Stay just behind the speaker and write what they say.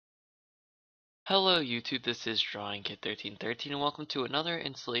Hello YouTube, this is DrawingKid1313 and welcome to another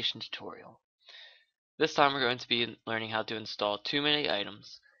installation tutorial. This time we're going to be learning how to install Too Many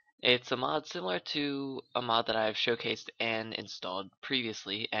Items. It's a mod similar to a mod that I've showcased and installed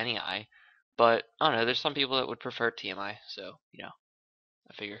previously, NEI, but I don't know, there's some people that would prefer TMI, so,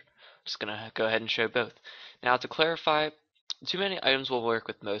 I figure I'm just gonna go ahead and show both. Now to clarify, Too Many Items will work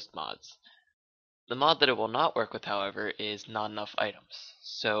with most mods. The mod that it will not work with, however, is not enough items.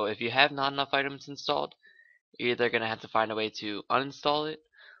 So if you have not enough items installed, you're either going to have to find a way to uninstall it,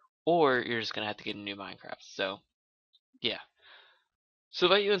 or you're just going to have to get a new Minecraft. So, yeah. So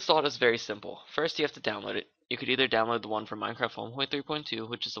the way you install it is very simple. First, you have to download it. You could either download the one from Minecraft 1.3.2,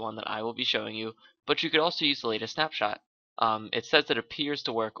 which is the one that I will be showing you, but you could also use the latest snapshot. It says that it appears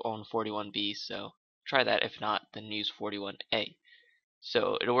to work on 41B, so try that. If not, then use 41A.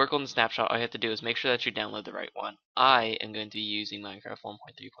 So it'll work on the snapshot. All you have to do is make sure that you download the right one. I am going to be using Minecraft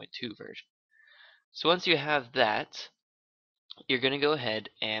 1.3.2 version. So once you have that, you're going to go ahead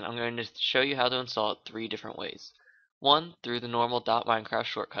and I'm going to show you how to install it three different ways. One, through the normal .minecraft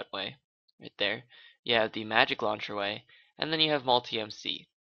shortcut way, right there. You have the magic launcher way, and then you have multi-MC.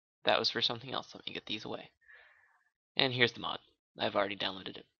 That was for something else. Let me get these away. And here's the mod. I've already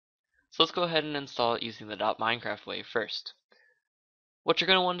downloaded it. So let's go ahead and install it using the .minecraft way first. What you're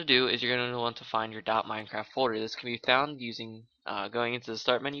going to want to do is you're going to want to find your .minecraft folder. This can be found using going into the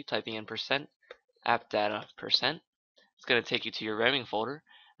start menu, typing in %appdata %. It's going to take you to your roaming folder,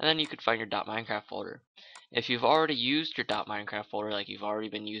 and then you could find your .minecraft folder. If you've already used your .minecraft folder, like you've already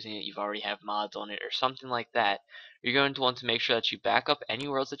been using it, you've already have mods on it, or something like that, you're going to want to make sure that you back up any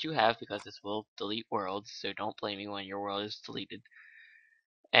worlds that you have, because this will delete worlds, so don't blame me when your world is deleted.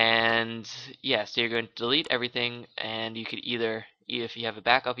 And yeah, so you're going to delete everything, and you could either, if you have a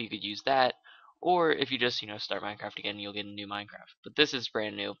backup, you could use that, or if you just, start Minecraft again, you'll get a new Minecraft. But this is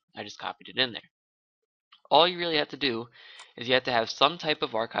brand new. I just copied it in there. All you really have to do is you have to have some type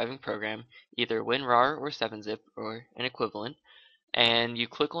of archiving program, either WinRAR or 7-zip or an equivalent, and you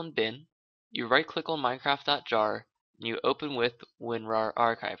click on bin, you right click on minecraft.jar, and you open with WinRAR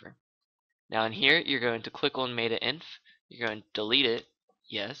archiver. Now in here you're going to click on meta-inf, you're going to delete it,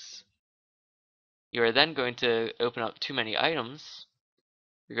 yes. You are then going to open up too many items,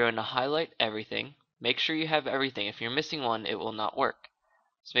 you're going to highlight everything, make sure you have everything. If you're missing one, it will not work.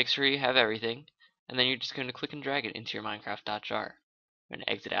 So make sure you have everything, and then you're just going to click and drag it into your Minecraft.jar. You're going to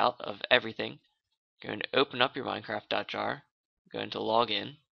exit out of everything. You're going to open up your Minecraft.jar. You're going to log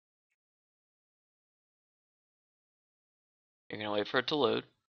in. You're going to wait for it to load.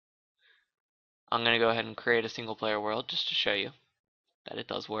 I'm going to go ahead and create a single player world just to show you that it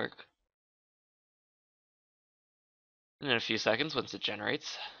does work. And in a few seconds, once it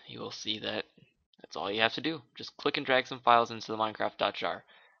generates, you will see that that's all you have to do. Just click and drag some files into the Minecraft.jar.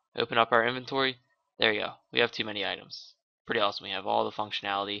 Open up our inventory. There you go. We have too many items. Pretty awesome. We have all the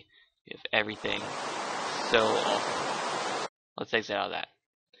functionality. We have everything. So awesome. Let's exit out of that.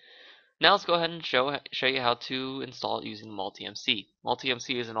 Now let's go ahead and show you how to install it using multi-MC.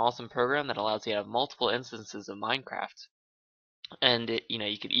 Multi-MC is an awesome program that allows you to have multiple instances of Minecraft. And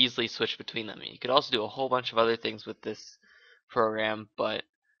you could easily switch between them. You could also do a whole bunch of other things with this program, but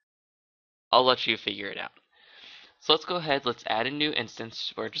I'll let you figure it out. So let's go ahead, let's add a new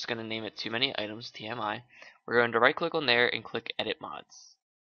instance. We're just going to name it Too Many Items, TMI. We're going to right click on there and click Edit Mods.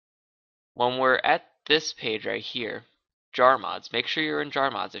 When we're at this page right here, jar mods, make sure you're in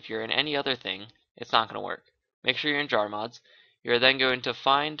jar mods. If you're in any other thing, it's not going to work. Make sure you're in jar mods. You're then going to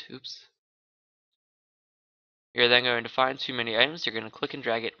find, you're then going to find too many items. You're going to click and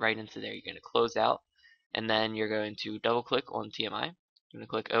drag it right into there. You're going to close out, and then you're going to double click on TMI. You're going to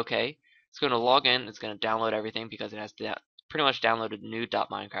click OK. It's going to log in. It's going to download everything because it has pretty much downloaded a new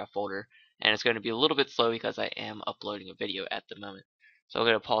 .minecraft folder, and it's going to be a little bit slow because I am uploading a video at the moment. So I'm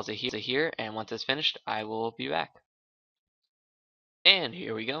going to pause it here, and once it's finished, I will be back. And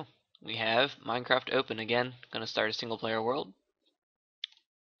here we go. We have Minecraft open again. Going to start a single player world.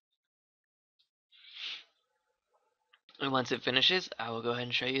 And once it finishes, I will go ahead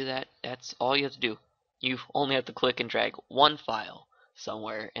and show you that that's all you have to do. You only have to click and drag one file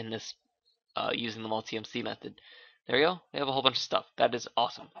somewhere in this using the multi-MC method. There we go. We have a whole bunch of stuff. That is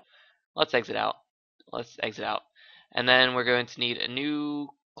awesome. Let's exit out. Let's exit out. And then we're going to need a new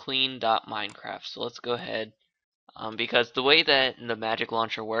clean.minecraft. So let's go ahead. Because the way that the magic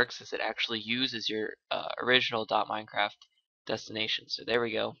launcher works is it actually uses your original .minecraft destination. So there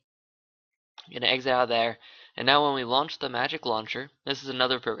we go. I'm going to exit out of there. And now when we launch the magic launcher, this is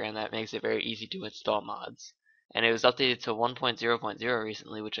another program that makes it very easy to install mods. And it was updated to 1.0.0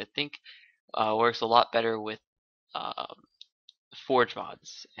 recently, which I think works a lot better with Forge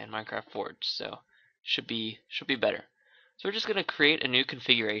mods and Minecraft Forge, so should be better. So we're just going to create a new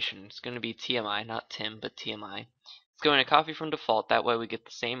configuration. It's going to be TMI, not Tim, but TMI. It's going to copy from default, that way we get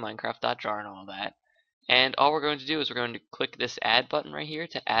the same Minecraft.jar and all that. And all we're going to do is we're going to click this add button right here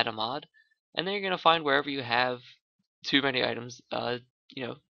to add a mod, and then you're going to find wherever you have too many items, you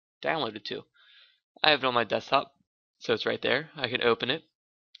know, downloaded to. I have it on my desktop, so it's right there. I can open it.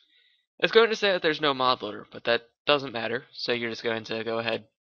 It's going to say that there's no mod loader, but that doesn't matter. So you're just going to go ahead,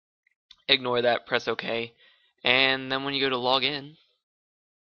 ignore that, press OK, and then when you go to log in,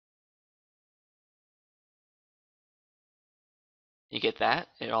 you get that.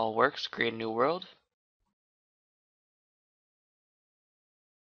 It all works. Create a new world.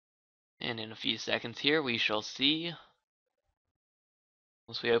 And in a few seconds here, we shall see,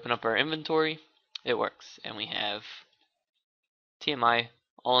 once we open up our inventory, it works. And we have TMI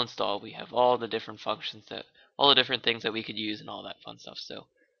all installed. We have all the different functions all the different things that we could use and all that fun stuff. So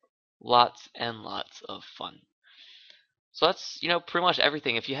lots and lots of fun. So that's, pretty much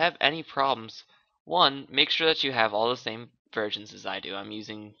everything. If you have any problems, one, make sure that you have all the same versions as I do. I'm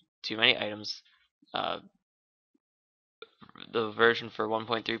using too many items. The version for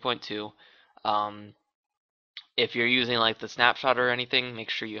 1.3.2. If you're using like the snapshot or anything, make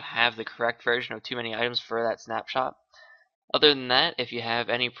sure you have the correct version of too many items for that snapshot. Other than that, if you have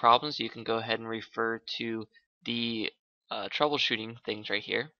any problems, you can go ahead and refer to the troubleshooting things right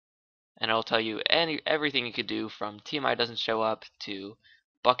here, and it'll tell you everything you could do from TMI doesn't show up to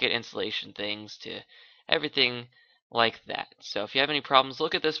bucket installation things to everything like that. So if you have any problems,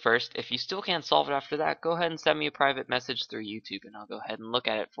 look at this first. If you still can't solve it after that, go ahead and send me a private message through YouTube, and I'll go ahead and look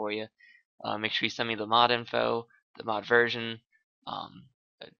at it for you. Make sure you send me the mod info, the mod version,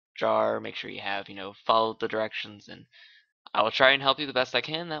 a jar. Make sure you have, followed the directions, and I will try and help you the best I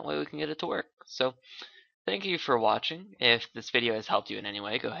can. That way we can get it to work. So thank you for watching. If this video has helped you in any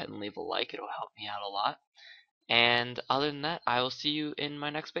way, go ahead and leave a like. It'll help me out a lot. And other than that, I will see you in my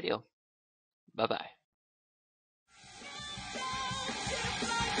next video. Bye-bye.